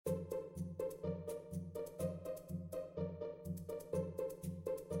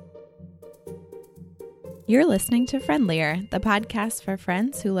You're listening to Friendlier, the podcast for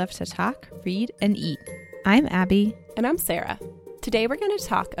friends who love to talk, read, and eat. I'm Abby. And I'm Sarah. Today we're going to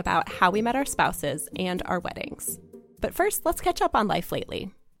talk about how we met our spouses and our weddings. But first, let's catch up on life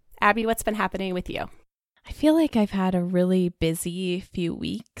lately. Abby, what's been happening with you? I feel like I've had a really busy few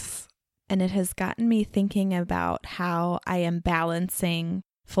weeks, and it has gotten me thinking about how I am balancing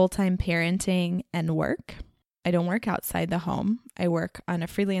full-time parenting and work. I don't work outside the home. I work on a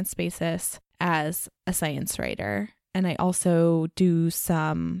freelance basis as a science writer, and I also do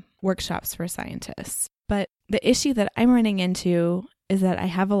some workshops for scientists. But the issue that I'm running into is that I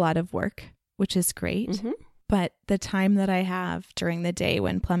have a lot of work, which is great, but the time that I have during the day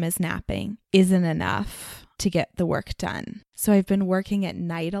when Plum is napping isn't enough to get the work done. So I've been working at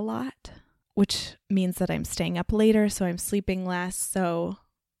night a lot, which means that I'm staying up later, so I'm sleeping less, so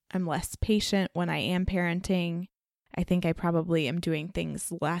I'm less patient when I am parenting. I think I probably am doing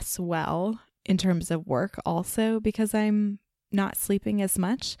things less well in terms of work also because I'm not sleeping as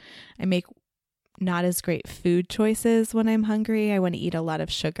much. I make not as great food choices when I'm hungry. I want to eat a lot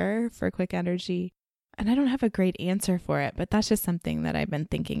of sugar for quick energy. And I don't have a great answer for it, but that's just something that I've been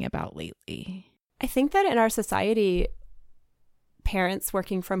thinking about lately. I think that in our society, parents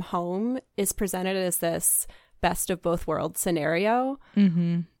working from home is presented as this best of both worlds scenario,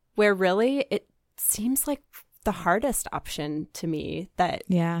 where really it seems like the hardest option to me, that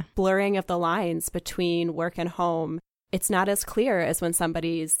blurring of the lines between work and home, it's not as clear as when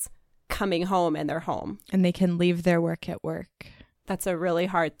somebody's coming home and they're home. And they can leave their work at work. That's a really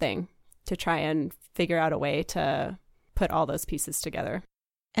hard thing to try and figure out a way to put all those pieces together.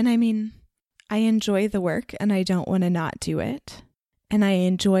 And I mean, I enjoy the work and I don't want to not do it. And I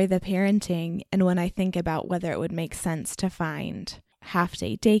enjoy the parenting. And when I think about whether it would make sense to find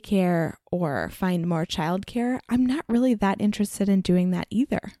half-day daycare or find more childcare, I'm not really that interested in doing that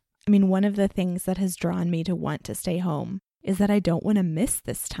either. I mean, one of the things that has drawn me to want to stay home is that I don't want to miss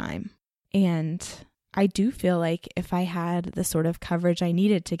this time. And I do feel like if I had the sort of coverage I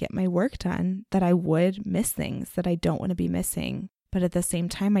needed to get my work done, that I would miss things that I don't want to be missing. But at the same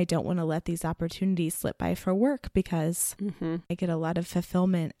time, I don't want to let these opportunities slip by for work because I get a lot of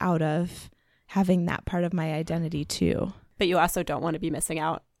fulfillment out of having that part of my identity too. But you also don't want to be missing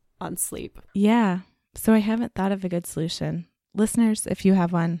out on sleep. Yeah. So I haven't thought of a good solution. Listeners, if you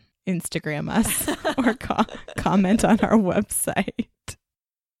have one, Instagram us or comment on our website.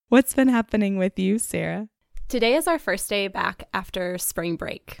 What's been happening with you, Sarah? Today is our first day back after spring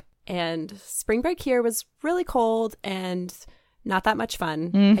break. And spring break here was really cold and not that much fun.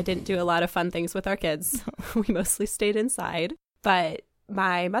 I didn't do a lot of fun things with our kids. We mostly stayed inside. But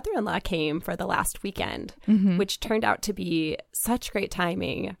my mother-in-law came for the last weekend, which turned out to be such great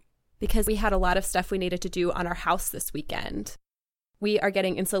timing because we had a lot of stuff we needed to do on our house this weekend. We are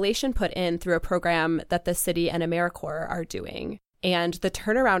getting insulation put in through a program that the city and AmeriCorps are doing. And the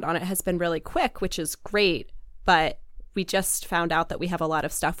turnaround on it has been really quick, which is great. But we just found out that we have a lot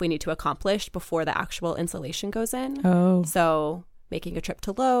of stuff we need to accomplish before the actual insulation goes in. So making a trip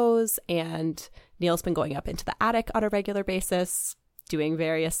to Lowe's, and Neil's been going up into the attic on a regular basis, doing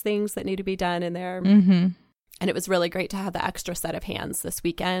various things that need to be done in there. And it was really great to have the extra set of hands this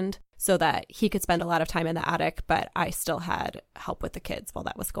weekend so that he could spend a lot of time in the attic, but I still had help with the kids while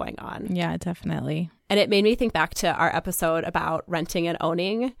that was going on. Yeah, definitely. And it made me think back to our episode about renting and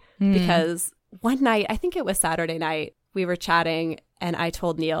owning because one night, I think it was Saturday night, we were chatting and I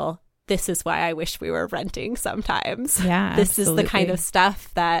told Neil, this is why I wish we were renting sometimes. Yeah, this is the kind of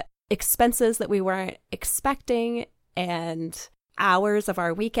stuff that expenses that we weren't expecting and hours of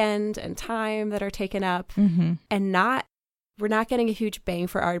our weekend and time that are taken up and we're not getting a huge bang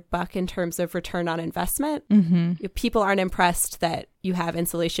for our buck in terms of return on investment. People aren't impressed that you have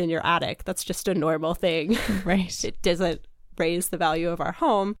insulation in your attic. That's just a normal thing. Right. It doesn't raise the value of our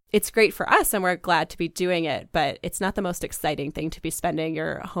home. It's great for us and we're glad to be doing it, but it's not the most exciting thing to be spending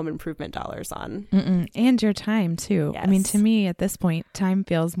your home improvement dollars on. And your time too. Yes. I mean, to me at this point, time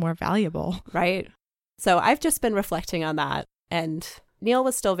feels more valuable. Right. So I've just been reflecting on that. And Neil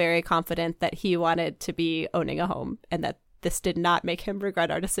was still very confident that he wanted to be owning a home and that this did not make him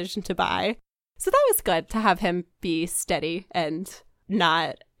regret our decision to buy. So that was good to have him be steady and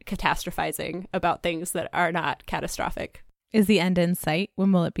not catastrophizing about things that are not catastrophic. Is the end in sight?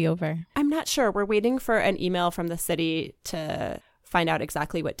 When will it be over? I'm not sure. We're waiting for an email from the city to find out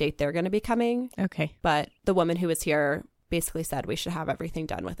exactly what date they're going to be coming. Okay. But the woman who was here basically said we should have everything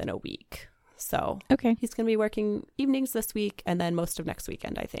done within a week. So he's going to be working evenings this week and then most of next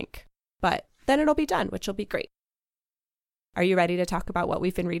weekend, I think. But then it'll be done, which will be great. Are you ready to talk about what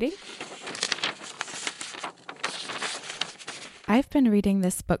we've been reading? I've been reading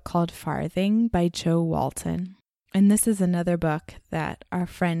this book called Farthing by Jo Walton. And this is another book that our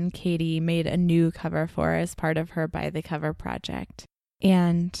friend Katie made a new cover for as part of her By the Cover project.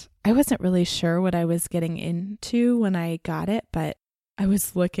 And I wasn't really sure what I was getting into when I got it, but I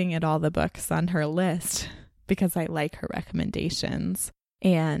was looking at all the books on her list because I like her recommendations.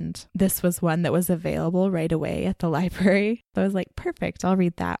 And this was one that was available right away at the library. So I was like, perfect, I'll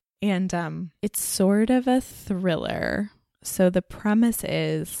read that. And it's sort of a thriller. So the premise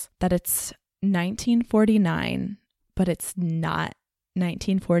is that it's 1949, but it's not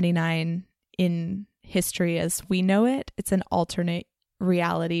 1949 in history as we know it. It's an alternate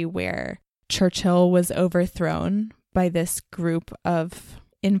reality where Churchill was overthrown by this group of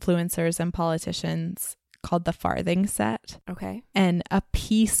influencers and politicians called the Farthing Set. Okay. And a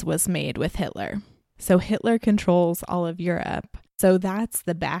peace was made with Hitler. So Hitler controls all of Europe. So that's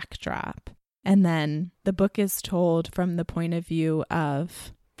the backdrop. And then the book is told from the point of view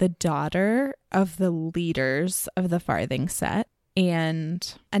of the daughter of the leaders of the Farthing Set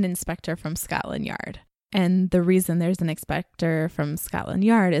and an inspector from Scotland Yard. And the reason there's an inspector from Scotland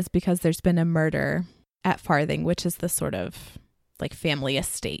Yard is because there's been a murder at Farthing, which is the sort of like family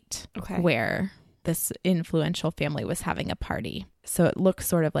estate where this influential family was having a party. So it looks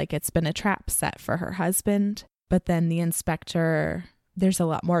sort of like it's been a trap set for her husband. But then the inspector, there's a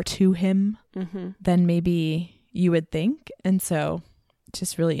lot more to him than maybe you would think. And so it's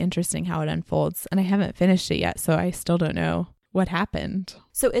just really interesting how it unfolds. And I haven't finished it yet, so I still don't know what happened.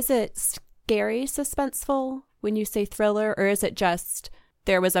 So is it scary, suspenseful when you say thriller, or is it just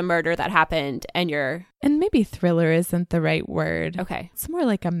there was a murder that happened and you're... And maybe thriller isn't the right word. Okay. It's more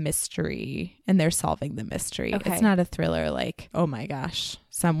like a mystery and they're solving the mystery. Okay. It's not a thriller like, oh my gosh,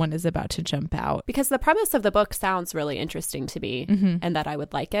 someone is about to jump out. Because the premise of the book sounds really interesting to me and that I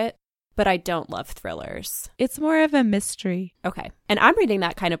would like it, but I don't love thrillers. It's more of a mystery. Okay. And I'm reading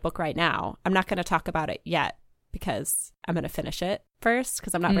that kind of book right now. I'm not going to talk about it yet because I'm going to finish it first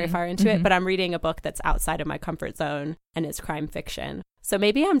because I'm not very far into it, but I'm reading a book that's outside of my comfort zone and is crime fiction. So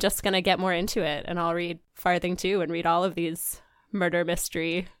maybe I'm just going to get more into it and I'll read Farthing too and read all of these murder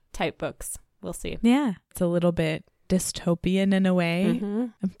mystery type books. We'll see. Yeah. It's a little bit dystopian in a way.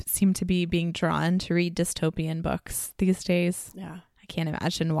 I seem to be being drawn to read dystopian books these days. Yeah. I can't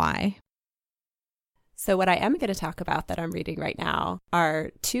imagine why. So what I am going to talk about that I'm reading right now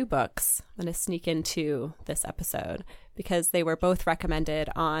are two books. I'm going to sneak into this episode because they were both recommended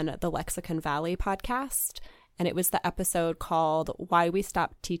on the Lexicon Valley podcast. And it was the episode called Why We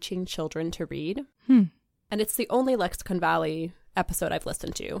Stopped Teaching Children to Read. And it's the only Lexicon Valley episode I've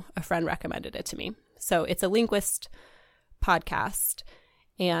listened to. A friend recommended it to me. So it's a linguist podcast,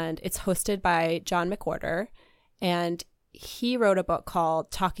 and it's hosted by John McWhorter. And he wrote a book called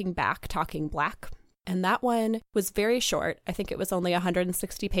Talking Back, Talking Black. And that one was very short. I think it was only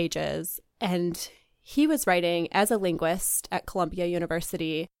 160 pages. And he was writing as a linguist at Columbia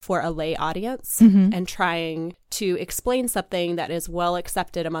University for a lay audience and trying to explain something that is well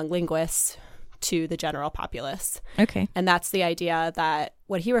accepted among linguists to the general populace. Okay. And that's the idea that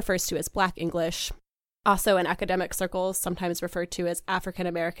what he refers to as Black English, also in academic circles, sometimes referred to as African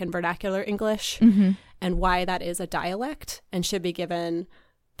American Vernacular English, and why that is a dialect and should be given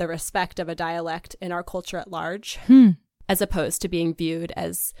the respect of a dialect in our culture at large, as opposed to being viewed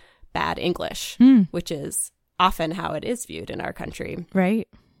as bad English, which is often how it is viewed in our country. Right.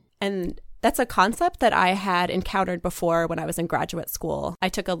 And that's a concept that I had encountered before when I was in graduate school. I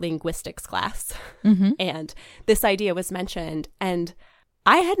took a linguistics class and this idea was mentioned. And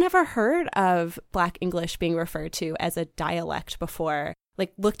I had never heard of Black English being referred to as a dialect before,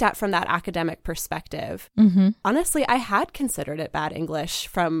 like looked at from that academic perspective. Honestly, I had considered it bad English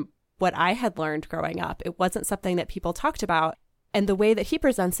from what I had learned growing up. It wasn't something that people talked about. And the way that he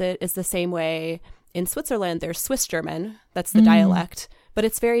presents it is the same way in Switzerland. There's Swiss German, that's the dialect, but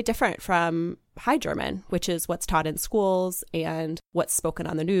it's very different from High German, which is what's taught in schools and what's spoken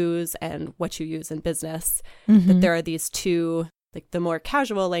on the news and what you use in business. That there are these two, like the more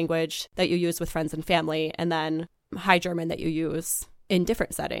casual language that you use with friends and family, and then High German that you use in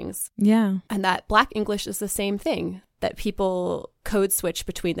different settings. Yeah. And that Black English is the same thing, that people code switch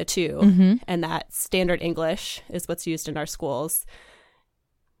between the two, and that Standard English is what's used in our schools.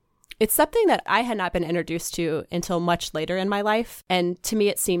 It's something that I had not been introduced to until much later in my life. And to me,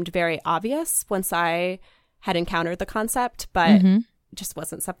 it seemed very obvious once I had encountered the concept, but it just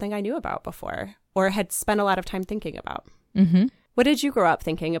wasn't something I knew about before or had spent a lot of time thinking about. What did you grow up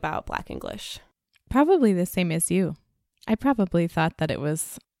thinking about Black English? Probably the same as you. I probably thought that it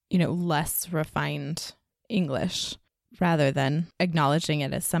was, less refined English rather than acknowledging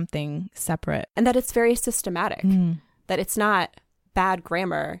it as something separate. And that it's very systematic, that it's not bad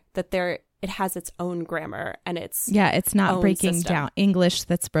grammar, that it has its own grammar and it's not breaking system. down English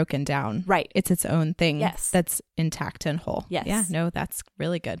that's broken down. Right. It's its own thing. Yes. That's intact and whole. Yes. Yeah, no, that's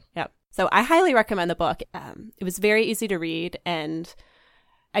really good. Yep. So I highly recommend the book. It was very easy to read, and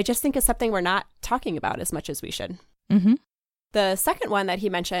I just think it's something we're not talking about as much as we should. Mm-hmm. The second one that he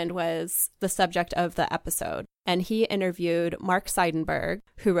mentioned was the subject of the episode, and he interviewed Mark Seidenberg,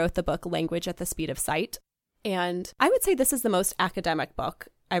 who wrote the book Language at the Speed of Sight. And I would say this is the most academic book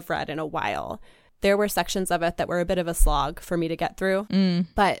I've read in a while. There were sections of it that were a bit of a slog for me to get through,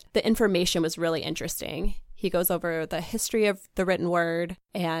 but the information was really interesting. He goes over the history of the written word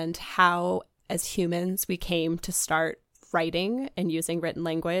and how, as humans, we came to start writing and using written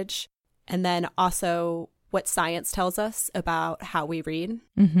language, and then also what science tells us about how we read.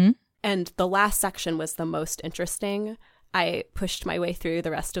 Mm-hmm. And the last section was the most interesting. I pushed my way through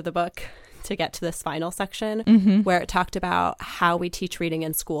the rest of the book to get to this final section where it talked about how we teach reading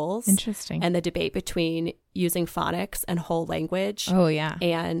in schools. Interesting. And the debate between using phonics and whole language. Oh, yeah.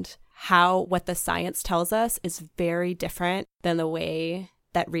 And how what the science tells us is very different than the way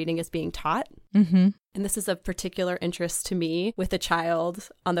that reading is being taught. Mm-hmm. And this is of particular interest to me with a child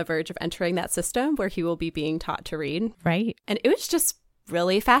on the verge of entering that system where he will be being taught to read. Right. And it was just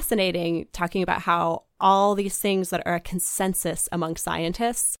really fascinating talking about how all these things that are a consensus among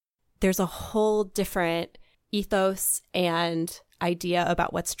scientists, there's a whole different ethos and idea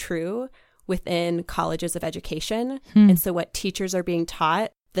about what's true within colleges of education. And so what teachers are being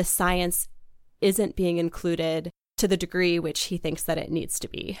taught, the science isn't being included to the degree which he thinks that it needs to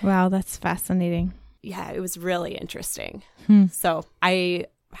be. Wow, that's fascinating. Yeah, it was really interesting. So I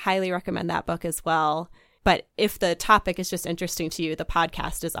highly recommend that book as well. But if the topic is just interesting to you, the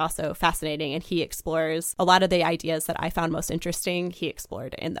podcast is also fascinating, and he explores a lot of the ideas that I found most interesting. He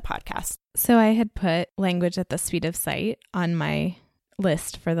explored in the podcast. So I had put Language at the Speed of Sight on my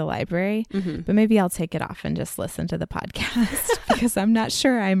list for the library, but maybe I'll take it off and just listen to the podcast because I'm not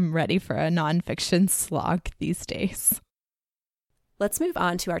sure I'm ready for a nonfiction slog these days. Let's move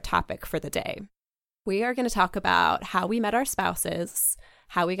on to our topic for the day. We are going to talk about how we met our spouses,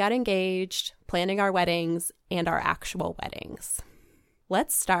 how we got engaged, planning our weddings, and our actual weddings.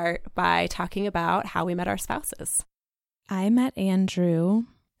 Let's start by talking about how we met our spouses. I met Andrew,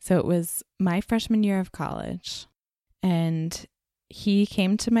 so it was my freshman year of college, and he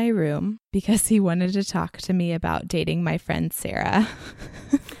came to my room because he wanted to talk to me about dating my friend Sarah,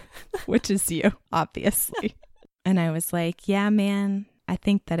 which is you, obviously. And I was like, yeah, man, I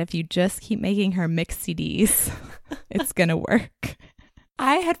think that if you just keep making her mix CDs, it's going to work.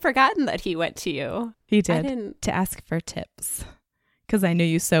 I had forgotten that he went to you. He did, to ask for tips, because I knew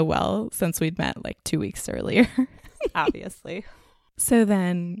you so well since we'd met like 2 weeks earlier. Obviously. So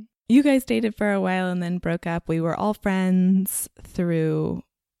then you guys dated for a while and then broke up. We were all friends through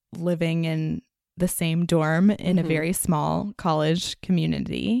living in the same dorm in a very small college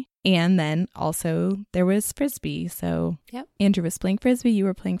community. And then also there was Frisbee. So Andrew was playing Frisbee. You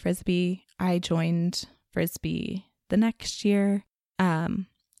were playing Frisbee. I joined Frisbee the next year.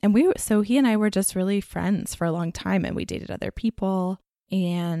 So he and I were just really friends for a long time, and we dated other people.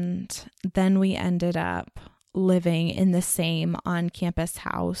 And then we ended up living in the same on-campus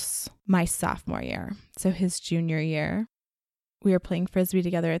house my sophomore year. So his junior year, we were playing Frisbee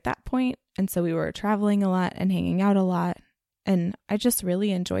together at that point. And so we were traveling a lot and hanging out a lot. And I just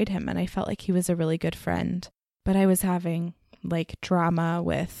really enjoyed him, and I felt like he was a really good friend. But I was having like drama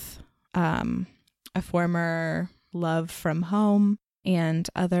with a former love from home and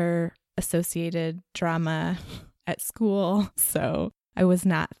other associated drama at school. So I was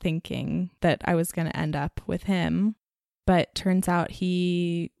not thinking that I was going to end up with him. But turns out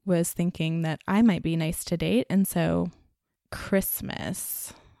he was thinking that I might be nice to date. And so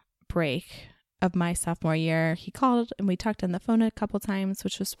Christmas break of my sophomore year, he called and we talked on the phone a couple times,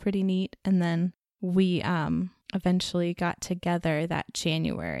 which was pretty neat. And then we eventually got together that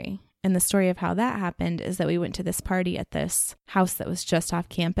January. And the story of how that happened is that we went to this party at this house that was just off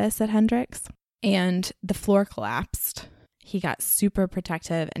campus at Hendrix, and the floor collapsed. He got super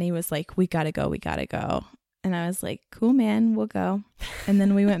protective and he was like, we gotta go. And I was like, cool, man, we'll go. And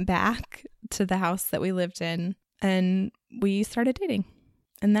then we went back to the house that we lived in and we started dating.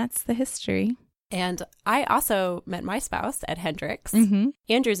 And that's the history. And I also met my spouse at Hendrix.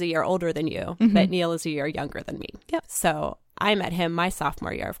 Andrew's a year older than you, but Neil is a year younger than me. Yep. So I met him my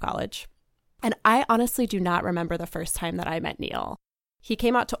sophomore year of college. And I honestly do not remember the first time that I met Neil. He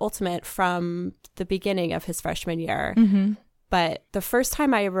came out to Ultimate from the beginning of his freshman year. But the first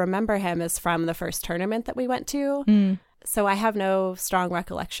time I remember him is from the first tournament that we went to. So I have no strong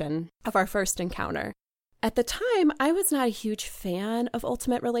recollection of our first encounter. At the time, I was not a huge fan of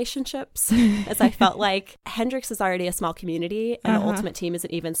Ultimate relationships, as I felt like Hendrix is already a small community, and the Ultimate team is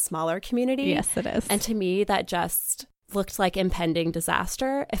an even smaller community. Yes, it is. And to me, that just looked like impending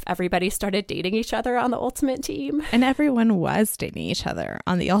disaster if everybody started dating each other on the Ultimate team. And everyone was dating each other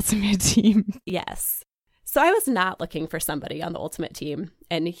on the Ultimate team. Yes. So I was not looking for somebody on the Ultimate team,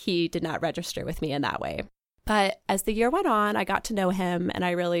 and he did not register with me in that way. But as the year went on, I got to know him, and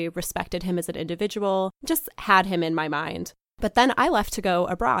I really respected him as an individual, just had him in my mind. But then I left to go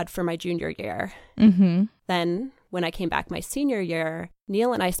abroad for my junior year. Mm-hmm. Then when I came back my senior year,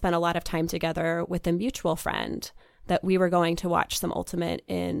 Neil and I spent a lot of time together with a mutual friend that we were going to watch some Ultimate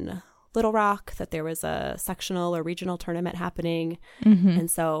in Little Rock, that there was a sectional or regional tournament happening. Mm-hmm.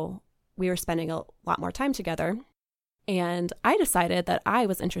 And so we were spending a lot more time together. And I decided that I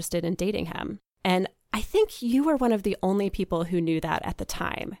was interested in dating him. And I think you were one of the only people who knew that at the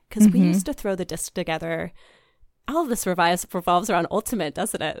time, because we used to throw the disc together. All of this revolves around Ultimate,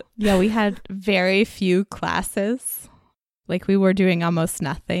 doesn't it? Yeah, we had very few classes. Like we were doing almost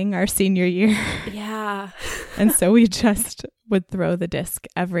nothing our senior year. Yeah. And so we just would throw the disc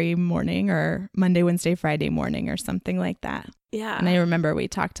every morning or Monday, Wednesday, Friday morning or something like that. Yeah. And I remember we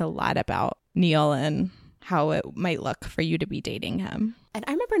talked a lot about Neil and how it might look for you to be dating him. And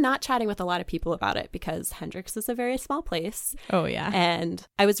I remember not chatting with a lot of people about it because Hendrix is a very small place. Oh, yeah. And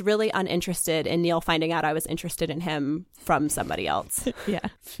I was really uninterested in Neil finding out I was interested in him from somebody else. Yeah,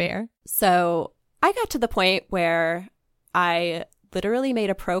 fair. So I got to the point where I literally made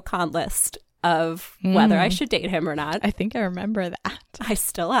a pro-con list of whether I should date him or not. I think I remember that. I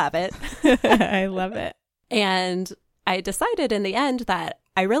still have it. I love it. And I decided in the end that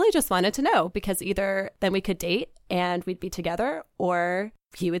I really just wanted to know, because either then we could date and we'd be together, or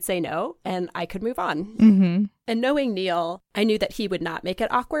he would say no and I could move on. Mm-hmm. And knowing Neil, I knew that he would not make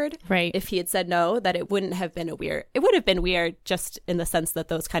it awkward. Right. If he had said no, that it wouldn't have been it would have been weird, just in the sense that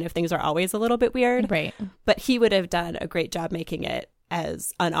those kind of things are always a little bit weird. Right. But he would have done a great job making it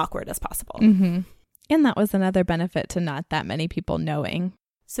as unawkward as possible. Mm-hmm. And that was another benefit to not that many people knowing.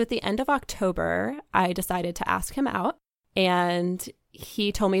 So at the end of October, I decided to ask him out, and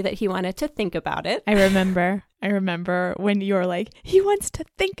he told me that he wanted to think about it. I remember when you were like, he wants to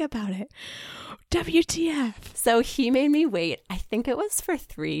think about it. WTF. So he made me wait, I think it was for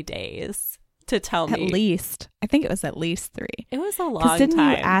 3 days to tell me. At least. I think it was at least 3. It was a long time. Didn't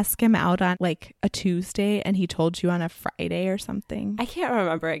you ask him out on like a Tuesday and he told you on a Friday or something? I can't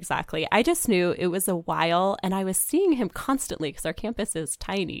remember exactly. I just knew it was a while, and I was seeing him constantly because our campus is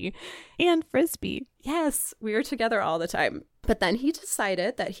tiny. And Frisbee. Yes, we were together all the time. But then he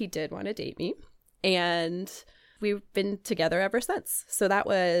decided that he did want to date me, and we've been together ever since. So that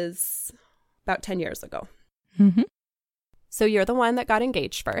was about 10 years ago. Mm-hmm. So you're the one that got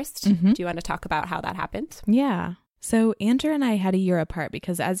engaged first. Mm-hmm. Do you want to talk about how that happened? Yeah. So Andrew and I had a year apart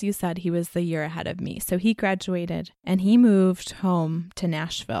because, as you said, he was the year ahead of me. So he graduated and he moved home to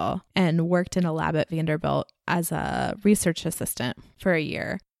Nashville and worked in a lab at Vanderbilt as a research assistant for a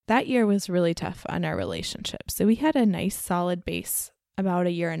year. That year was really tough on our relationship. So we had a nice solid base about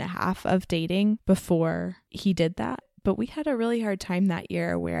 1.5 years of dating before he did that. But we had a really hard time that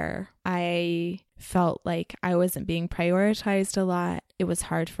year where I felt like I wasn't being prioritized a lot. It was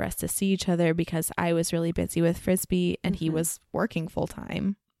hard for us to see each other because I was really busy with Frisbee and he was working full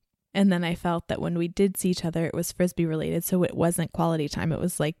time. And then I felt that when we did see each other, it was Frisbee related. So it wasn't quality time. It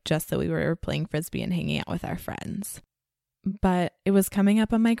was like just that we were playing Frisbee and hanging out with our friends. But it was coming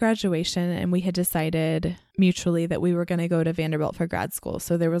up on my graduation and we had decided mutually that we were going to go to Vanderbilt for grad school.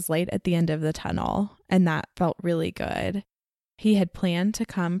 So there was light at the end of the tunnel and that felt really good. He had planned to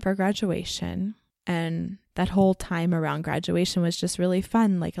come for graduation, and that whole time around graduation was just really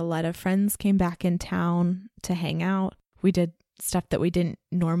fun. Like a lot of friends came back in town to hang out. We did stuff that we didn't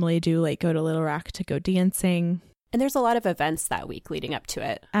normally do, like go to Little Rock to go dancing. And there's a lot of events that week leading up to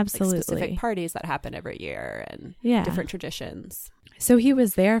it. Absolutely. Like specific parties that happen every year and different traditions. So he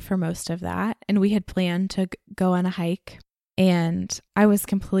was there for most of that, and we had planned to go on a hike, and I was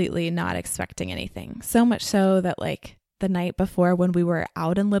completely not expecting anything. So much so that like the night before when we were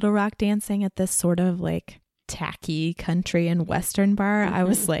out in Little Rock dancing at this sort of like tacky country and western bar, I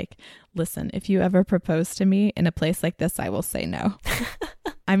was like, listen, if you ever propose to me in a place like this, I will say no.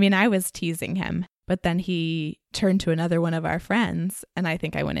 I mean, I was teasing him. But then he turned to another one of our friends, and I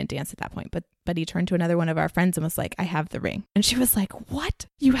think I went and danced at that point. But he turned to another one of our friends and was like, I have the ring. And she was like, what?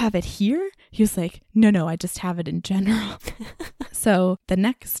 You have it here? He was like, no, I just have it in general. So the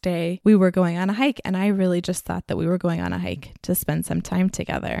next day we were going on a hike, and I really just thought that we were going on a hike to spend some time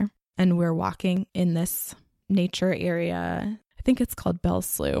together. And we're walking in this nature area. I think it's called Bell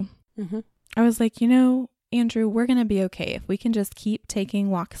Slough. Mm-hmm. I was like, Andrew, we're going to be okay. If we can just keep taking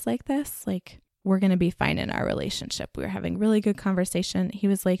walks like this, like we're going to be fine in our relationship. We were having really good conversation. He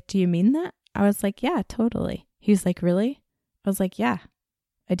was like, do you mean that? I was like, yeah, totally. He was like, really? I was like, yeah,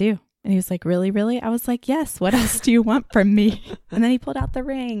 I do. And he was like, really, really? I was like, yes. What else do you want from me? And then he pulled out the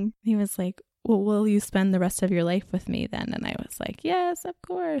ring. He was like, well, will you spend the rest of your life with me then? And I was like, yes, of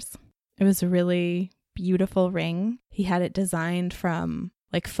course. It was a really beautiful ring. He had it designed from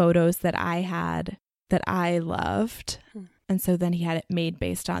like photos that I had that I loved. And so then he had it made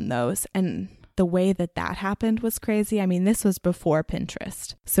based on those. And the way that happened was crazy. I mean, this was before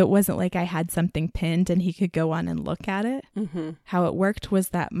Pinterest. So it wasn't like I had something pinned and he could go on and look at it. Mm-hmm. How it worked was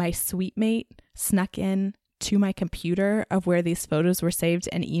that my suite mate snuck in to my computer of where these photos were saved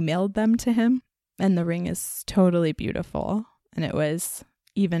and emailed them to him. And the ring is totally beautiful. And it was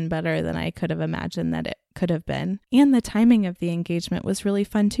even better than I could have imagined that it could have been. And the timing of the engagement was really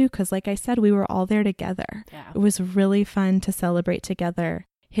fun too, because like I said, we were all there together. Yeah. It was really fun to celebrate together.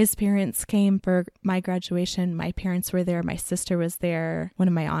 His parents came for my graduation. My parents were there. My sister was there. One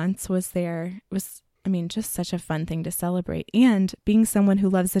of my aunts was there. It was, just such a fun thing to celebrate. And being someone who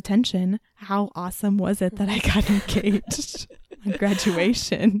loves attention, how awesome was it that I got engaged on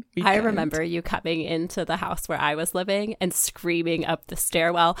graduation weekend? I remember you coming into the house where I was living and screaming up the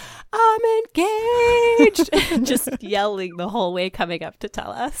stairwell, I'm engaged, and just yelling the whole way coming up to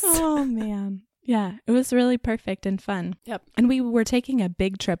tell us. Oh, man. Yeah, it was really perfect and fun. Yep. And we were taking a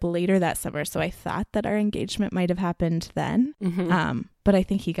big trip later that summer, so I thought that our engagement might have happened then. Mm-hmm. But I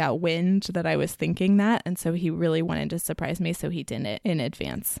think he got wind that I was thinking that, and so he really wanted to surprise me, so he did it in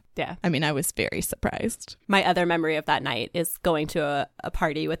advance. Yeah. I was very surprised. My other memory of that night is going to a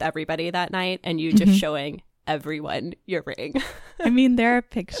party with everybody that night, and you just showing everyone your ring. There are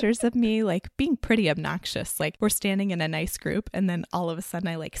pictures of me like being pretty obnoxious. Like we're standing in a nice group and then all of a sudden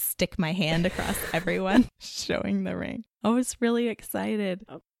I like stick my hand across everyone showing the ring. I was really excited.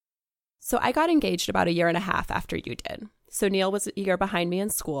 So I got engaged about 1.5 years after you did. So Neil was a year behind me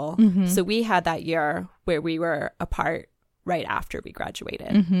in school. Mm-hmm. So we had that year where we were apart right after we graduated.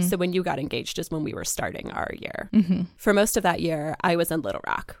 Mm-hmm. So when you got engaged is when we were starting our year. Mm-hmm. For most of that year, I was in Little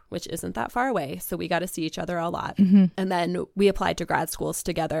Rock, which isn't that far away. So we got to see each other a lot. Mm-hmm. And then we applied to grad schools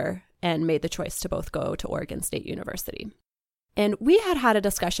together and made the choice to both go to Oregon State University. And we had a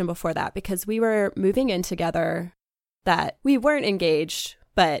discussion before that because we were moving in together that we weren't engaged,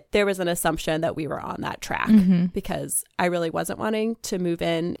 but there was an assumption that we were on that track because I really wasn't wanting to move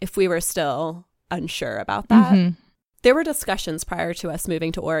in if we were still unsure about that. Mm-hmm. There were discussions prior to us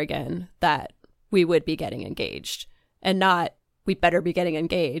moving to Oregon that we would be getting engaged, and not we better be getting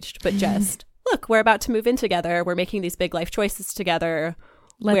engaged, but just, look, we're about to move in together. We're making these big life choices together.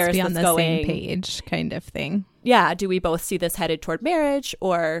 Let's be on the same page kind of thing. Yeah. Do we both see this headed toward marriage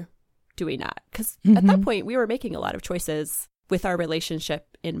or do we not? Because at that point, we were making a lot of choices with our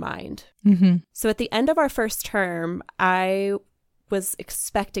relationship in mind. Mm-hmm. So at the end of our first term, I was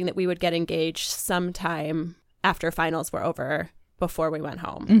expecting that we would get engaged sometime after finals were over before we went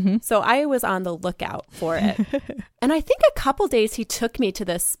home. Mm-hmm. So I was on the lookout for it. And I think a couple days he took me to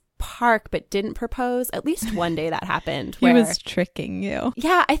this park but didn't propose. At least one day that happened. He was tricking you.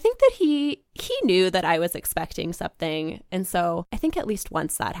 Yeah, I think that he knew that I was expecting something. And so I think at least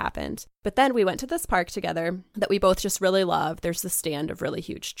once that happened. But then we went to this park together that we both just really love. There's this stand of really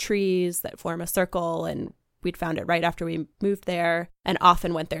huge trees that form a circle, and we'd found it right after we moved there and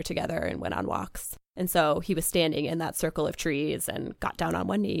often went there together and went on walks. And so he was standing in that circle of trees and got down on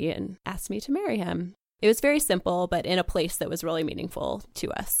one knee and asked me to marry him. It was very simple, but in a place that was really meaningful to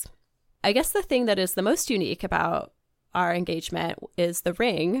us. I guess the thing that is the most unique about our engagement is the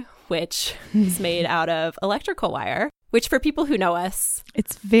ring, which is made out of electrical wire, which for people who know us,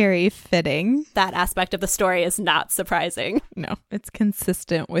 it's very fitting. That aspect of the story is not surprising. No, it's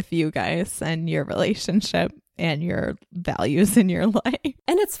consistent with you guys and your relationship and your values in your life.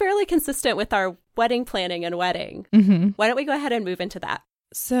 And it's fairly consistent with our wedding planning and wedding. Mm-hmm. Why don't we go ahead and move into that?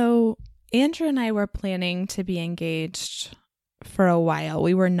 So Andrew and I were planning to be engaged for a while.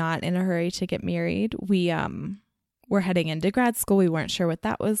 We were not in a hurry to get married. We were heading into grad school. We weren't sure what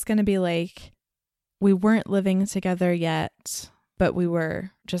that was going to be like. We weren't living together yet, but we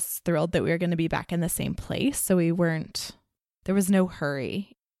were just thrilled that we were going to be back in the same place. So there was no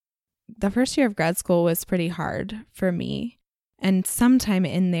hurry. The first year of grad school was pretty hard for me. And sometime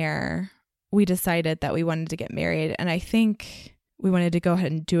in there, we decided that we wanted to get married. And I think we wanted to go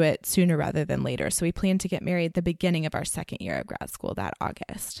ahead and do it sooner rather than later. So we planned to get married the beginning of our second year of grad school that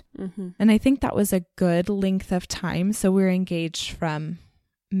August. Mm-hmm. And I think that was a good length of time. So we were engaged from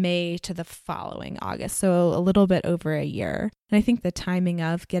May to the following August, so a little bit over a year. And I think the timing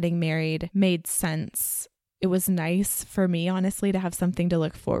of getting married made sense. It was nice for me, honestly, to have something to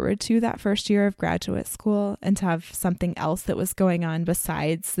look forward to that first year of graduate school and to have something else that was going on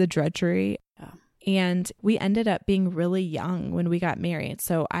besides the drudgery. Yeah. And we ended up being really young when we got married.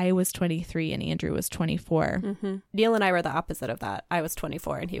 So I was 23 and Andrew was 24. Mm-hmm. Neil and I were the opposite of that. I was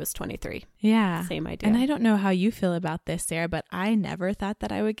 24 and he was 23. Yeah. Same idea. And I don't know how you feel about this, Sarah, but I never thought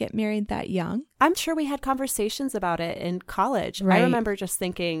that I would get married that young. I'm sure we had conversations about it in college. Right. I remember just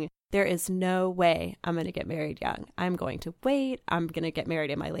thinking, there is no way I'm going to get married young. I'm going to wait. I'm going to get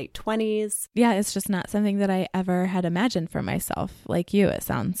married in my late 20s. Yeah, it's just not something that I ever had imagined for myself, like you, it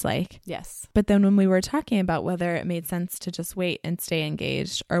sounds like. Yes. But then when we were talking about whether it made sense to just wait and stay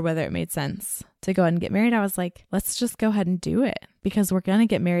engaged or whether it made sense to go ahead and get married, I was like, let's just go ahead and do it because we're going to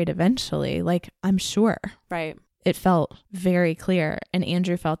get married eventually. Like, I'm sure. Right. It felt very clear, and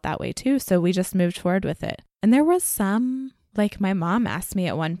Andrew felt that way too. So we just moved forward with it. And there was some, like my mom asked me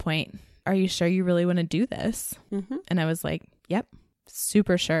at one point, are you sure you really want to do this? Mm-hmm. And I was like, yep,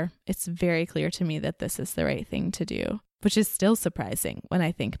 super sure. It's very clear to me that this is the right thing to do, which is still surprising when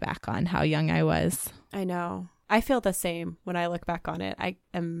I think back on how young I was. I know. I feel the same when I look back on it. I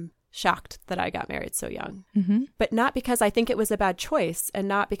am shocked that I got married so young, but not because I think it was a bad choice and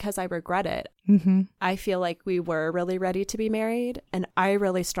not because I regret it. I feel like we were really ready to be married. And I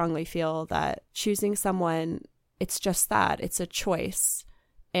really strongly feel that choosing someone, it's just that, it's a choice.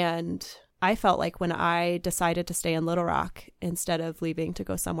 And I felt like when I decided to stay in Little Rock instead of leaving to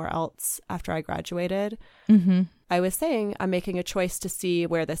go somewhere else after I graduated, I was saying I'm making a choice to see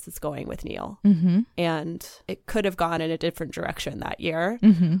where this is going with Neil. And it could have gone in a different direction that year,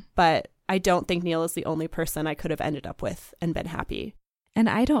 but I don't think Neil is the only person I could have ended up with and been happy. And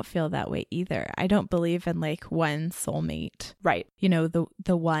I don't feel that way either. I don't believe in like one soulmate. Right. You know,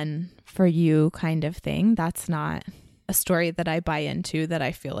 the one for you kind of thing. That's not a story that I buy into that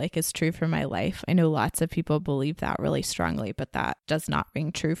I feel like is true for my life. I know lots of people believe that really strongly, but that does not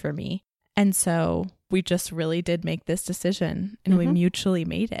ring true for me. And so we just really did make this decision and we mutually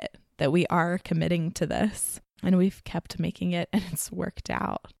made it that we are committing to this, and we've kept making it and it's worked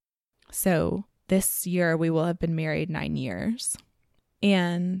out. So this year we will have been married 9 years,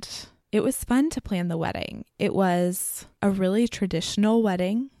 and it was fun to plan the wedding. It was a really traditional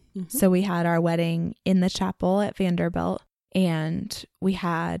wedding. So we had our wedding in the chapel at Vanderbilt, and we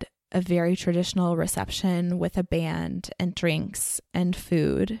had a very traditional reception with a band and drinks and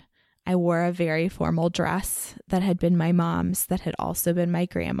food. I wore a very formal dress that had been my mom's, that had also been my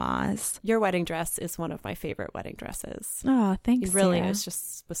grandma's. Your wedding dress is one of my favorite wedding dresses. Oh, thanks. It really Sarah.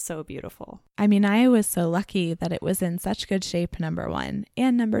 was so beautiful. I mean, I was so lucky that it was in such good shape, number one.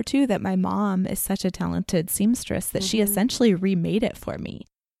 And number two, that my mom is such a talented seamstress that she essentially remade it for me.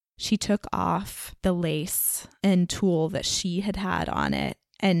 She took off the lace and tulle that she had had on it,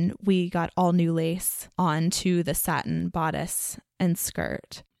 and we got all new lace onto the satin bodice and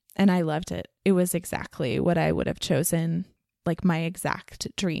skirt. And I loved it. It was exactly what I would have chosen, like my exact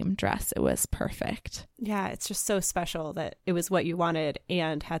dream dress. It was perfect. Yeah, it's just so special that it was what you wanted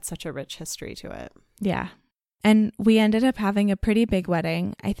and had such a rich history to it. Yeah. And we ended up having a pretty big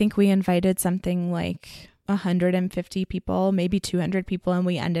wedding. I think we invited something like 150 people, maybe 200 people, and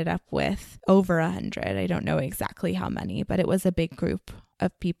we ended up with over 100. I don't know exactly how many, but it was a big group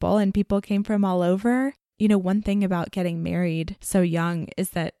of people, and people came from all over. You know, one thing about getting married so young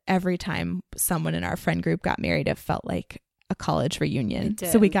is that every time someone in our friend group got married, it felt like a college reunion.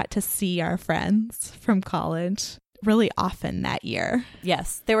 So we got to see our friends from college really often that year.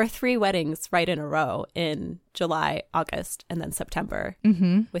 Yes. There were 3 weddings right in a row in July, August, and then September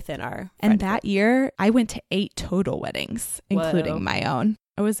within our And that year, I went to 8 total weddings, including my own.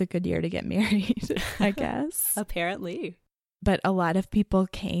 It was a good year to get married, I guess. Apparently. But a lot of people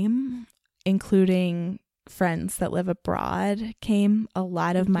came, including friends that live abroad came. A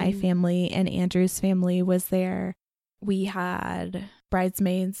lot of my family and Andrew's family was there. We had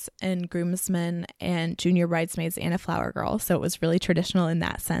bridesmaids and groomsmen and junior bridesmaids and a flower girl. So it was really traditional in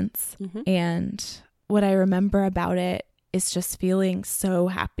that sense. And what I remember about it is just feeling so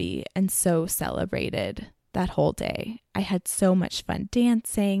happy and so celebrated that whole day. I had so much fun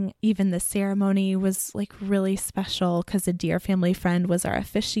dancing. Even the ceremony was like really special because a dear family friend was our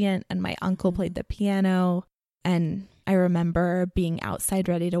officiant and my uncle played the piano. And I remember being outside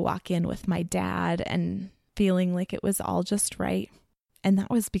ready to walk in with my dad and feeling like it was all just right. And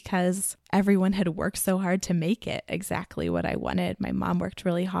that was because everyone had worked so hard to make it exactly what I wanted. My mom worked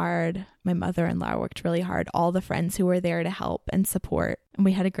really hard. My mother-in-law worked really hard. All the friends who were there to help and support. And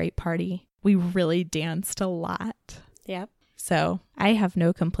we had a great party. We really danced a lot. Yep. So I have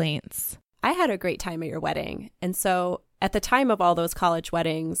no complaints. I had a great time at your wedding. And so at the time of all those college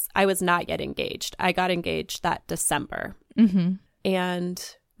weddings, I was not yet engaged. I got engaged that December. Mm-hmm.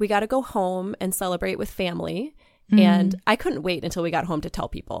 And we got to go home and celebrate with family. Mm-hmm. And I couldn't wait until we got home to tell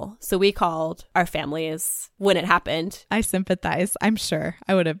people. So we called our families when it happened. I sympathize. I'm sure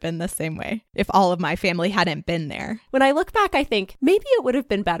I would have been the same way if all of my family hadn't been there. When I look back, I think maybe it would have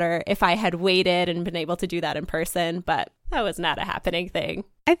been better if I had waited and been able to do that in person, but that was not a happening thing.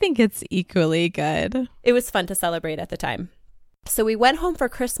 I think it's equally good. It was fun to celebrate at the time. So we went home for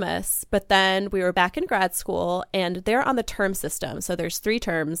Christmas, but then we were back in grad school and they're on the term system. So there's 3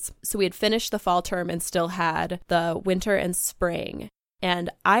 terms. So we had finished the fall term and still had the winter and spring. And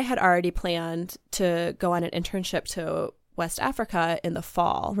I had already planned to go on an internship to West Africa in the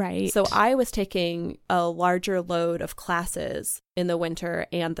fall. Right. So I was taking a larger load of classes in the winter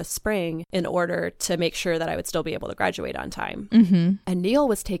and the spring in order to make sure that I would still be able to graduate on time. Mm-hmm. And Neil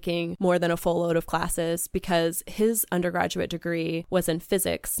was taking more than a full load of classes because his undergraduate degree was in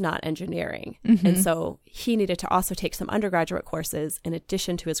physics, not engineering. Mm-hmm. And so he needed to also take some undergraduate courses in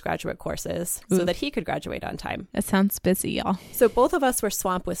addition to his graduate courses so that he could graduate on time. That sounds busy, y'all. So both of us were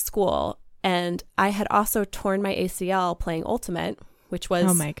swamped with school. And I had also torn my ACL playing Ultimate, which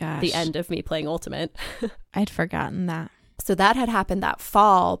was the end of me playing Ultimate. I'd forgotten that. So that had happened that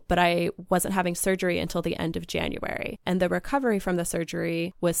fall, but I wasn't having surgery until the end of January. And the recovery from the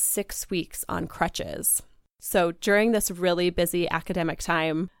surgery was 6 weeks on crutches. So during this really busy academic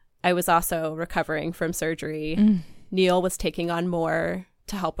time, I was also recovering from surgery. Neil was taking on more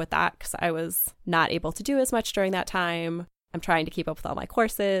to help with that because I was not able to do as much during that time. I'm trying to keep up with all my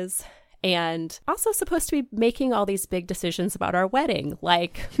courses. And also supposed to be making all these big decisions about our wedding,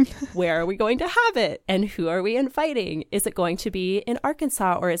 like where are we going to have it and who are we inviting? Is it going to be in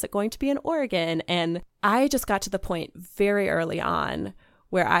Arkansas or is it going to be in Oregon? And I just got to the point very early on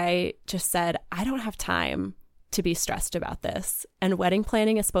where I just said, I don't have time to be stressed about this. And wedding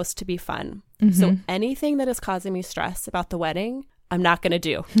planning is supposed to be fun. Mm-hmm. So anything that is causing me stress about the wedding, I'm not going to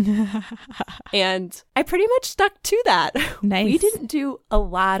do. And I pretty much stuck to that. Nice. We didn't do a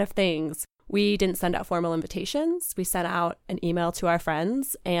lot of things. We didn't send out formal invitations. We sent out an email to our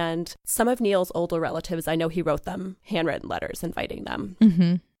friends, and some of Neil's older relatives, I know he wrote them handwritten letters inviting them.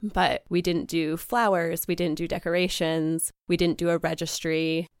 Mm-hmm. But we didn't do flowers. We didn't do decorations. We didn't do a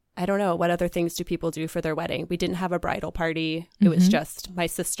registry. I don't know. What other things do people do for their wedding? We didn't have a bridal party. It was just my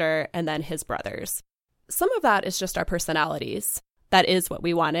sister and then his brothers. Some of that is just our personalities. That is what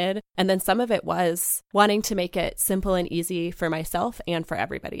we wanted. And then some of it was wanting to make it simple and easy for myself and for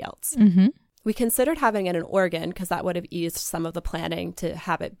everybody else. Mm-hmm. We considered having it in Oregon because that would have eased some of the planning to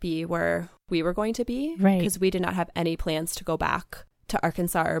have it be where we were going to be. Right. Because we did not have any plans to go back to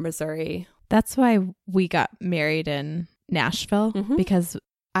Arkansas or Missouri. That's why we got married in Nashville, because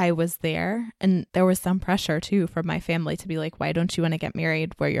I was there. And there was some pressure too from my family to be like, why don't you want to get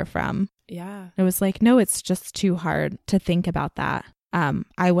married where you're from? Yeah. It was like, no, it's just too hard to think about that.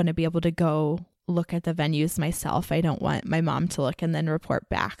 I want to be able to go look at the venues myself. I don't want my mom to look and then report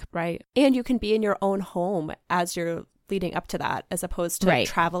back. Right. And you can be in your own home as you're leading up to that, as opposed to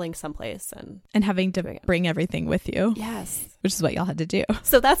traveling someplace and having to bring everything with you. Yes. Which is what y'all had to do.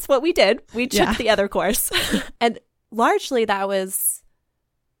 So that's what we did. We took the other course. And largely that was,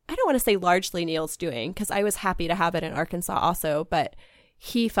 I don't want to say largely Neil's doing, because I was happy to have it in Arkansas also, but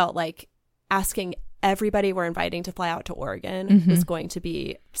he felt like asking everybody we're inviting to fly out to Oregon was going to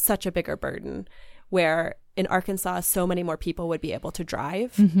be such a bigger burden, where in Arkansas, so many more people would be able to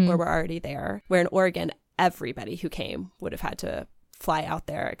drive where we're already there, where in Oregon, everybody who came would have had to fly out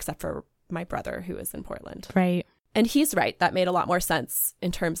there except for my brother who is in Portland. Right. And he's right. That made a lot more sense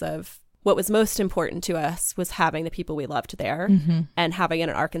in terms of what was most important to us was having the people we loved there, and having it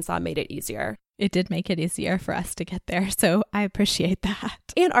in Arkansas made it easier. It did make it easier for us to get there. So I appreciate that.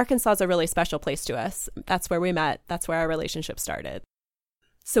 And Arkansas is a really special place to us. That's where we met. That's where our relationship started.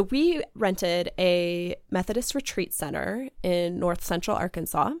 So we rented a Methodist retreat center in North Central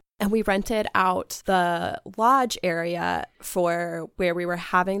Arkansas, and we rented out the lodge area for where we were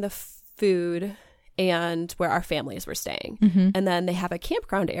having the food and where our families were staying. And then they have a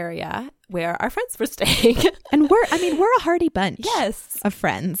campground area where our friends were staying. And we're a hardy bunch of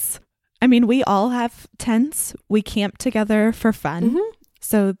friends. I mean, we all have tents. We camp together for fun.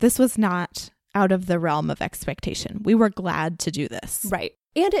 So this was not out of the realm of expectation. We were glad to do this. Right.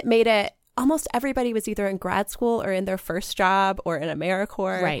 And it made it, almost everybody was either in grad school or in their first job or in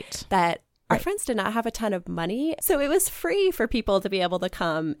AmeriCorps. Right. That our friends did not have a ton of money. So it was free for people to be able to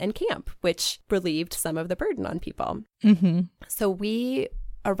come and camp, which relieved some of the burden on people. So we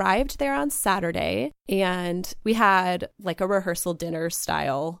arrived there on Saturday, and we had like a rehearsal dinner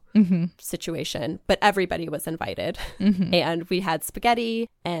style situation, but everybody was invited. And we had spaghetti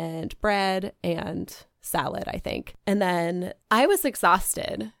and bread and salad, I think. And then I was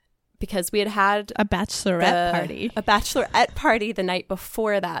exhausted because we had a bachelorette party the night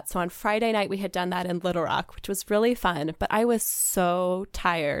before that. So on Friday night, we had done that in Little Rock, which was really fun. But I was so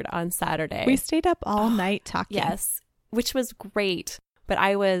tired on Saturday. We stayed up all night talking. Yes, which was great. But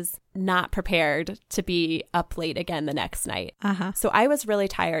I was not prepared to be up late again the next night. So I was really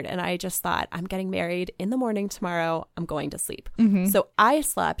tired, and I just thought, I'm getting married in the morning tomorrow. I'm going to sleep. So I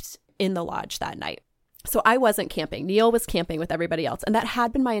slept in the lodge that night. So I wasn't camping. Neil was camping with everybody else. And that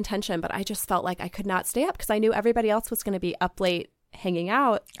had been my intention, but I just felt like I could not stay up because I knew everybody else was going to be up late hanging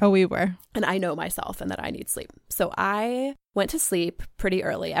out. Oh, we were. And I know myself and that I need sleep. So I went to sleep pretty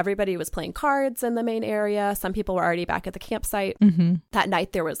early. Everybody was playing cards in the main area. Some people were already back at the campsite. That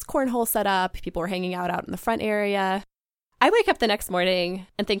night there was cornhole set up. People were hanging out in the front area. I wake up the next morning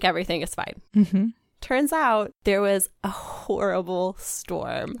and think everything is fine. Turns out there was a horrible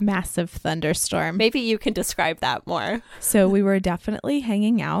storm. Massive thunderstorm. Maybe you can describe that more. So we were definitely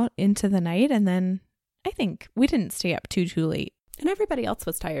hanging out into the night, and then I think we didn't stay up too late. And everybody else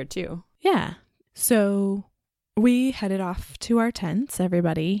was tired too. Yeah. So we headed off to our tents,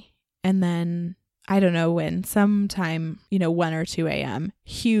 everybody. And then, I don't know when, sometime, 1 or 2 a.m.,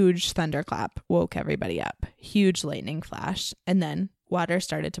 huge thunderclap woke everybody up. Huge lightning flash. And then water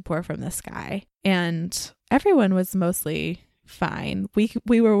started to pour from the sky. And everyone was mostly fine.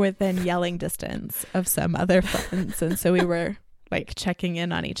 We were within yelling distance of some other friends. And so we were like checking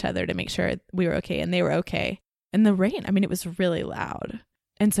in on each other to make sure we were okay and they were okay. And the rain, it was really loud.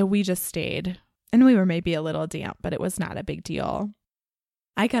 And so we just stayed, and we were maybe a little damp, but it was not a big deal.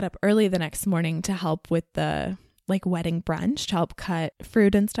 I got up early the next morning to help with the wedding brunch, to help cut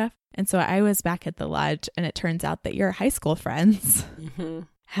fruit and stuff. And so I was back at the lodge, and it turns out that your high school friends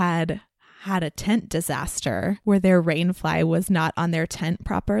had a tent disaster where their rain fly was not on their tent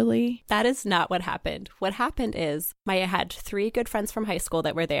properly. That is not what happened. What happened is I had 3 good friends from high school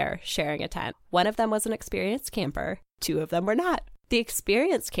that were there sharing a tent. One of them was an experienced camper. 2 of them were not. The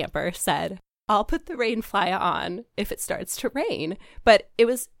experienced camper said, I'll put the rain fly on if it starts to rain. But it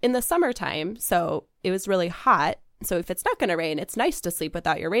was in the summertime, so it was really hot. So if it's not going to rain, it's nice to sleep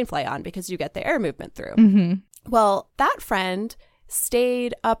without your rain fly on because you get the air movement through. Well, that friend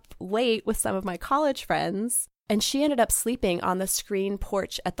stayed up late with some of my college friends, and she ended up sleeping on the screen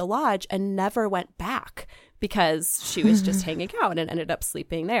porch at the lodge and never went back because she was just hanging out and ended up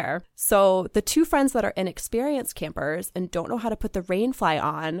sleeping there. So the 2 friends that are inexperienced campers and don't know how to put the rain fly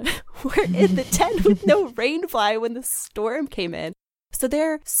on were in the tent with no rain fly when the storm came in. So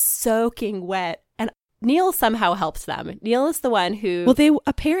they're soaking wet. And Neil somehow helped them. Neil is the one who... Well, they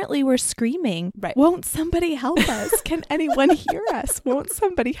apparently were screaming, right. Won't somebody help us? Can anyone hear us? Won't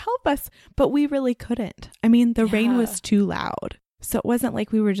somebody help us? But we really couldn't. The rain was too loud. So it wasn't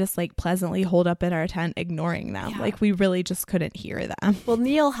like we were just pleasantly holed up in our tent ignoring them. Yeah. We really just couldn't hear them. Well,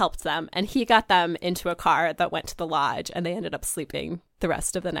 Neil helped them, and he got them into a car that went to the lodge, and they ended up sleeping the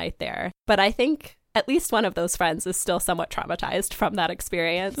rest of the night there. But I think at least one of those friends is still somewhat traumatized from that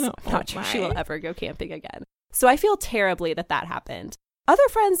experience. I'm not sure she will ever go camping again. So I feel terribly that happened. Other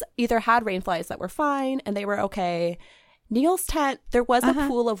friends either had rain flies that were fine and they were okay. Neil's tent, there was a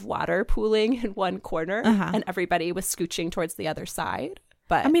pool of water pooling in one corner and everybody was scooching towards the other side.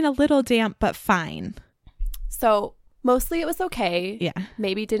 But a little damp, but fine. So mostly it was okay. Yeah.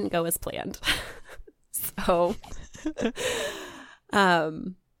 Maybe didn't go as planned.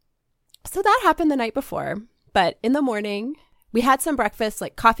 So that happened the night before. But in the morning, we had some breakfast,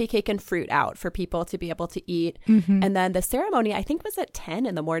 coffee, cake, and fruit out for people to be able to eat. And then the ceremony, I think, was at 10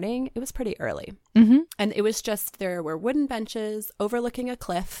 in the morning. It was pretty early. And it was just, there were wooden benches overlooking a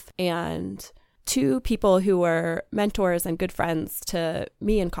cliff, and 2 people who were mentors and good friends to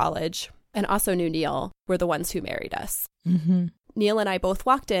me in college and also knew Neil were the ones who married us. Neil and I both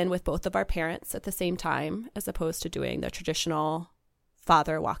walked in with both of our parents at the same time, as opposed to doing the traditional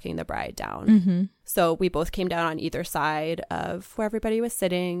father walking the bride down. So we both came down on either side of where everybody was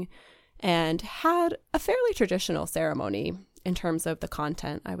sitting and had a fairly traditional ceremony in terms of the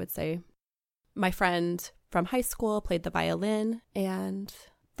content, I would say. My friend from high school played the violin, and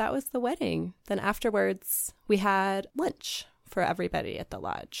that was the wedding. Then afterwards, we had lunch for everybody at the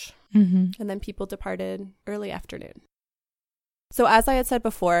lodge. And then people departed early afternoon. So as I had said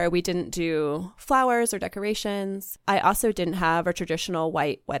before, we didn't do flowers or decorations. I also didn't have a traditional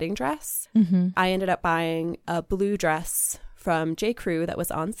white wedding dress. I ended up buying a blue dress from J. Crew that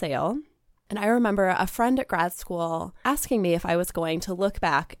was on sale. And I remember a friend at grad school asking me if I was going to look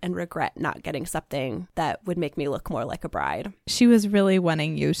back and regret not getting something that would make me look more like a bride. She was really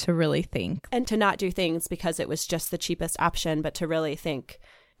wanting you to really think. And to not do things because it was just the cheapest option, but to really think,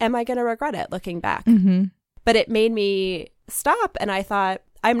 am I going to regret it looking back? Mm-hmm. But it made me stop, and I thought,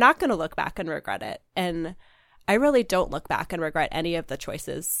 I'm not going to look back and regret it. And I really don't look back and regret any of the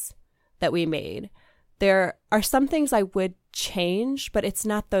choices that we made. There are some things I would change, but it's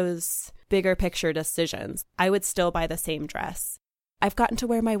not those bigger picture decisions. I would still buy the same dress. I've gotten to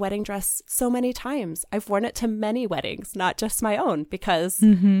wear my wedding dress so many times. I've worn it to many weddings, not just my own, because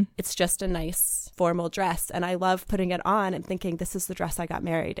it's just a nice formal dress. And I love putting it on and thinking, this is the dress I got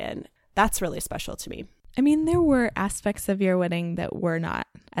married in. That's really special to me. I mean, there were aspects of your wedding that were not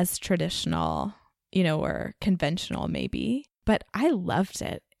as traditional, or conventional maybe, but I loved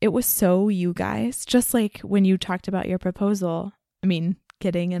it. It was so you guys, just like when you talked about your proposal. I mean,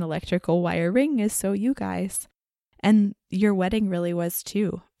 getting an electrical wire ring is so you guys. And your wedding really was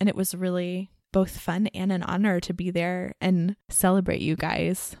too. And it was really both fun and an honor to be there and celebrate you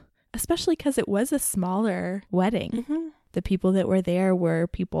guys, especially because it was a smaller wedding. Mm-hmm. The people that were there were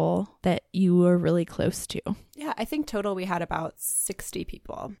people that you were really close to. Yeah, I think total we had about 60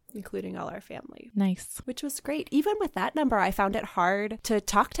 people, including all our family. Nice. Which was great. Even with that number, I found it hard to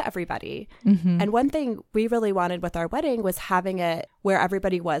talk to everybody. Mm-hmm. And one thing we really wanted with our wedding was having it where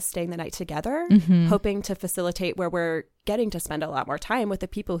everybody was staying the night together, hoping to facilitate where we're getting to spend a lot more time with the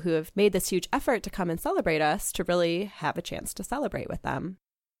people who have made this huge effort to come and celebrate us, to really have a chance to celebrate with them.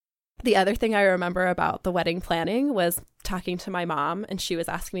 The other thing I remember about the wedding planning was talking to my mom, and she was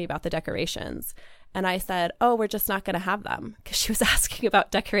asking me about the decorations. And I said, oh, we're just not going to have them, because she was asking about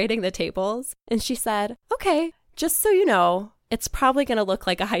decorating the tables. And she said, okay, just so you know, it's probably going to look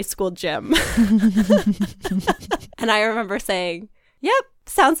like a high school gym. And I remember saying, yep,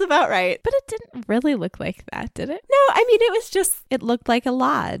 sounds about right. But it didn't really look like that, did it? No, I mean, it was just... It looked like a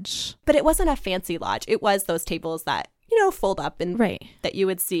lodge. But it wasn't a fancy lodge. It was those tables that, fold up and right, that you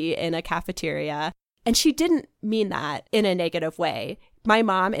would see in a cafeteria. And she didn't mean that in a negative way. My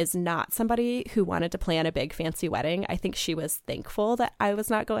mom is not somebody who wanted to plan a big fancy wedding. I think she was thankful that I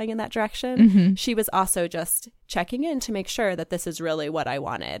was not going in that direction. Mm-hmm. She was also just checking in to make sure that this is really what I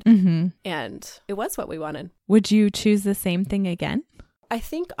wanted. Mm-hmm. And it was what we wanted. Would you choose the same thing again? I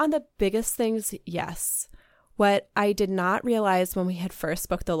think on the biggest things, yes. What I did not realize when we had first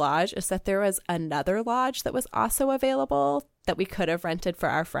booked the lodge is that there was another lodge that was also available that we could have rented for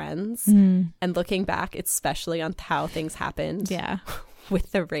our friends. And looking back, especially on how things happened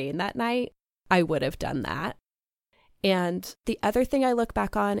with the rain that night, I would have done that. And the other thing I look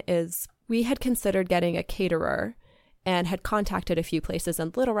back on is we had considered getting a caterer and had contacted a few places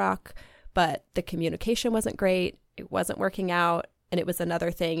in Little Rock, but the communication wasn't great. It wasn't working out. And it was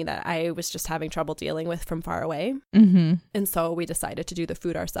another thing that I was just having trouble dealing with from far away. Mm-hmm. And so we decided to do the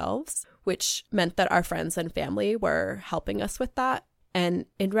food ourselves, which meant that our friends and family were helping us with that. And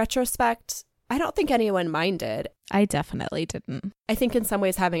in retrospect, I don't think anyone minded. I definitely didn't. I think in some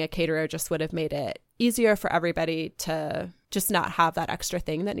ways having a caterer just would have made it easier for everybody to just not have that extra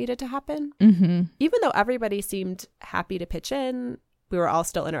thing that needed to happen. Mm-hmm. Even though everybody seemed happy to pitch in, we were all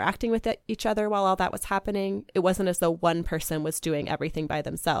still interacting with each other while all that was happening. It wasn't as though one person was doing everything by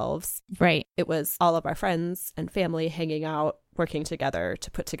themselves. Right. It was all of our friends and family hanging out, working together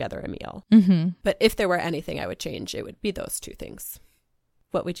to put together a meal. Mm-hmm. But if there were anything I would change, it would be those two things.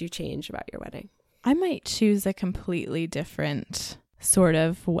 What would you change about your wedding? I might choose a completely different sort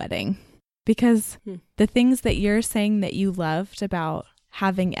of wedding, because the things that you're saying that you loved about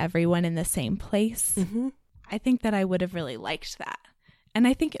having everyone in the same place, I think that I would have really liked that. And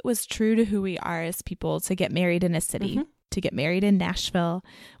I think it was true to who we are as people to get married in a city, to get married in Nashville,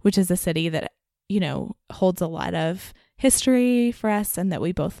 which is a city that, holds a lot of history for us and that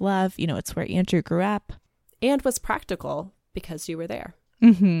we both love. It's where Andrew grew up. And was practical because you were there.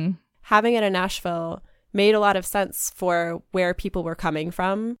 Mm-hmm. Having it in Nashville made a lot of sense for where people were coming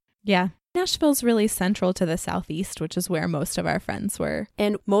from. Yeah. Nashville's really central to the Southeast, which is where most of our friends were.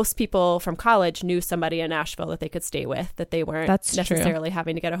 And most people from college knew somebody in Nashville that they could stay with, that they weren't necessarily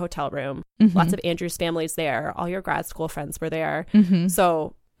having to get a hotel room. Mm-hmm. Lots of Andrew's family's there. All your grad school friends were there. Mm-hmm.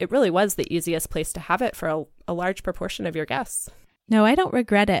 So it really was the easiest place to have it for a large proportion of your guests. No, I don't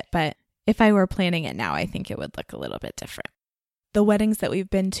regret it, but if I were planning it now, I think it would look a little bit different. The weddings that we've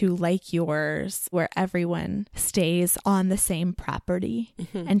been to, like yours, where everyone stays on the same property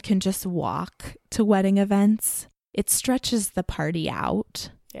and can just walk to wedding events, it stretches the party out.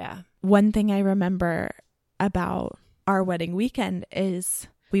 Yeah. One thing I remember about our wedding weekend is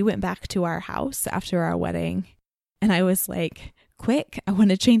we went back to our house after our wedding, and I was like quick. I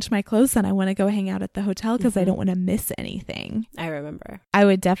want to change my clothes and I want to go hang out at the hotel because I don't want to miss anything. I remember. I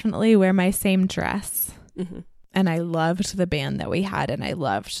would definitely wear my same dress. Mm-hmm. And I loved the band that we had, and I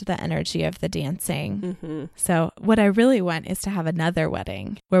loved the energy of the dancing. Mm-hmm. So what I really want is to have another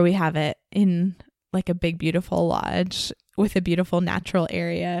wedding where we have it in like a big, beautiful lodge with a beautiful natural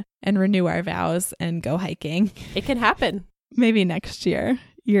area and renew our vows and go hiking. It can happen. Maybe next year,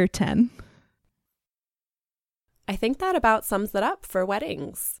 year 10. I think that about sums it up for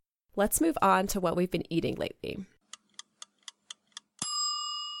weddings. Let's move on to what we've been eating lately.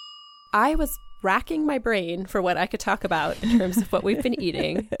 I was racking my brain for what I could talk about in terms of what we've been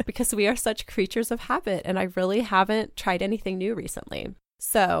eating because we are such creatures of habit and I really haven't tried anything new recently.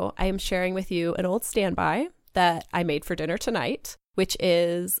 So I am sharing with you an old standby that I made for dinner tonight, which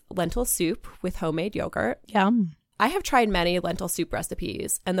is lentil soup with homemade yogurt. Yum. I have tried many lentil soup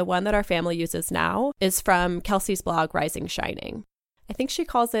recipes, and the one that our family uses now is from Kelsey's blog, Rising Shining. I think she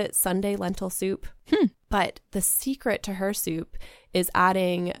calls it Sunday lentil soup. But the secret to her soup is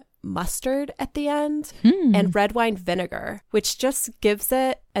adding mustard at the end and red wine vinegar, which just gives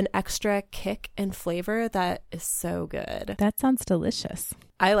it an extra kick and flavor that is so good. That sounds delicious.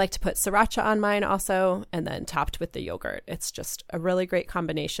 I like to put sriracha on mine also, and then topped with the yogurt. It's just a really great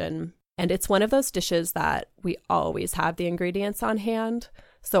combination. And it's one of those dishes that we always have the ingredients on hand.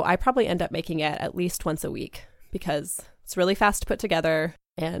 So I probably end up making it at least once a week because it's really fast to put together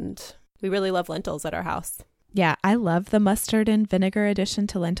and we really love lentils at our house. Yeah, I love the mustard and vinegar addition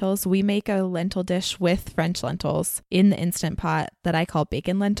to lentils. We make a lentil dish with French lentils in the Instant Pot that I call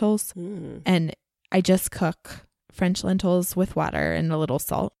bacon lentils. And I just cook French lentils with water and a little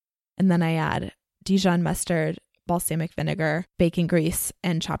salt. And then I add Dijon mustard, balsamic vinegar, bacon grease,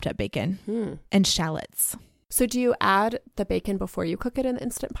 and chopped up bacon and shallots. So do you add the bacon before you cook it in the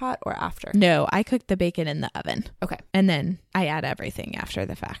Instant Pot or after? No, I cook the bacon in the oven. Okay. And then I add everything after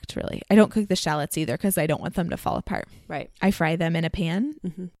the fact, really. I don't cook the shallots either because I don't want them to fall apart. Right. I fry them in a pan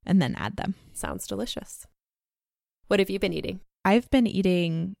and then add them. Sounds delicious. What have you been eating? I've been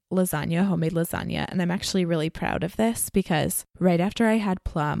eating lasagna, homemade lasagna, and I'm actually really proud of this because right after I had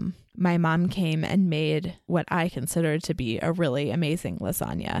Plum, my mom came and made what I considered to be a really amazing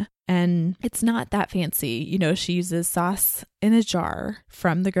lasagna. And it's not that fancy. You know, she uses sauce in a jar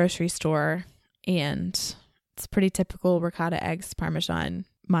from the grocery store, and it's pretty typical ricotta, eggs, Parmesan,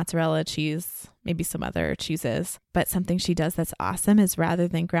 mozzarella cheese, maybe some other cheeses. But something she does that's awesome is rather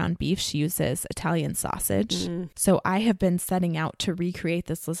than ground beef, she uses Italian sausage. So I have been setting out to recreate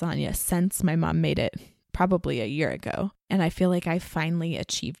this lasagna since my mom made it probably a year ago. And I feel like I finally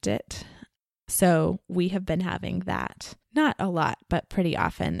achieved it. So we have been having that. Not a lot, but pretty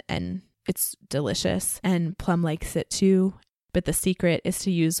often. And it's delicious. And Plum likes it too. But the secret is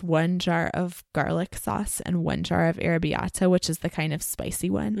to use 1 jar of garlic sauce and 1 jar of arrabbiata, which is the kind of spicy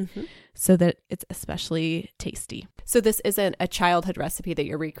one, so that it's especially tasty. So this isn't a childhood recipe that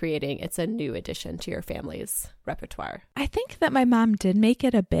you're recreating. It's a new addition to your family's repertoire. I think that my mom did make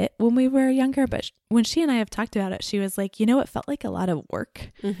it a bit when we were younger, but when she and I have talked about it, she was like, you know, it felt like a lot of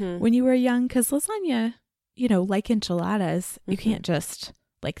work when you were young because lasagna, you know, like enchiladas, you can't just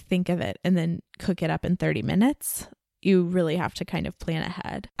like think of it and then cook it up in 30 minutes. You really have to kind of plan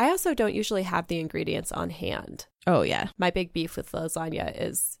ahead. I also don't usually have the ingredients on hand. Oh, yeah. My big beef with lasagna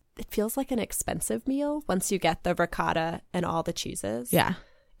is it feels like an expensive meal once you get the ricotta and all the cheeses. Yeah.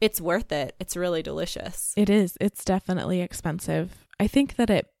 It's worth it. It's really delicious. It is. It's definitely expensive. I think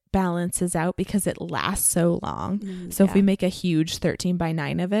that it balances out because it lasts so long. So if we make a huge 13 by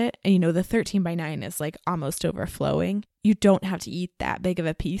 9 of it, and you know, the 13 by 9 is like almost overflowing, you don't have to eat that big of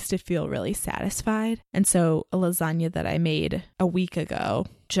a piece to feel really satisfied. And so a lasagna that I made a week ago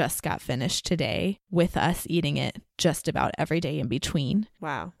just got finished today with us eating it just about every day in between.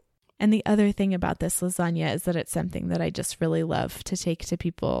 Wow. And the other thing about this lasagna is that it's something that I just really love to take to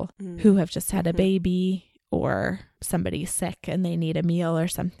people who have just had a baby or somebody's sick and they need a meal or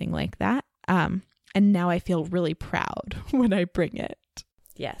something like that. And now I feel really proud when I bring it.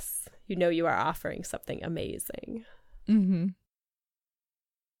 Yes. You know you are offering something amazing.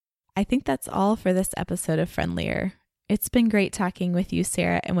 I think that's all for this episode of Friendlier. It's been great talking with you,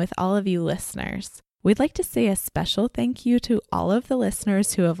 Sarah, and with all of you listeners. We'd like to say a special thank you to all of the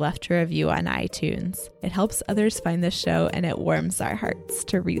listeners who have left a review on iTunes. It helps others find the show and it warms our hearts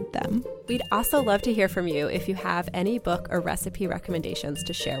to read them. We'd also love to hear from you if you have any book or recipe recommendations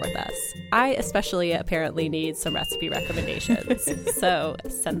to share with us. I especially apparently need some recipe recommendations, so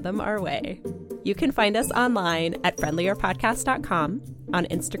send them our way. You can find us online at friendlierpodcast.com, on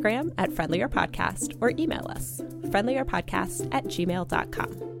Instagram at friendlierpodcast, or email us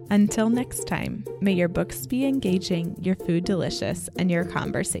friendlierpodcast@gmail.com. Until next time, may your books be engaging, your food delicious, and your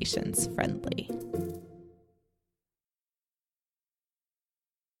conversations friendly.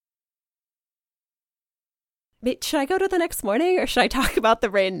 Wait, should I go to the next morning or should I talk about the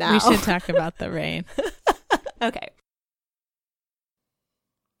rain now? We should talk about the rain. Okay.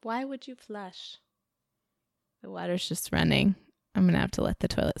 Why would you flush? The water's just running. I'm going to have to let the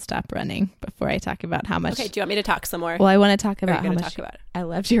toilet stop running before I talk about how much. Okay, do you want me to talk some more? Well, I want to talk about how much talk about it? I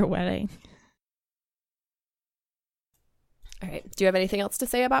loved your wedding. All right. Do you have anything else to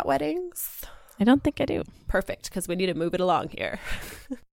say about weddings? I don't think I do. Perfect, because we need to move it along here.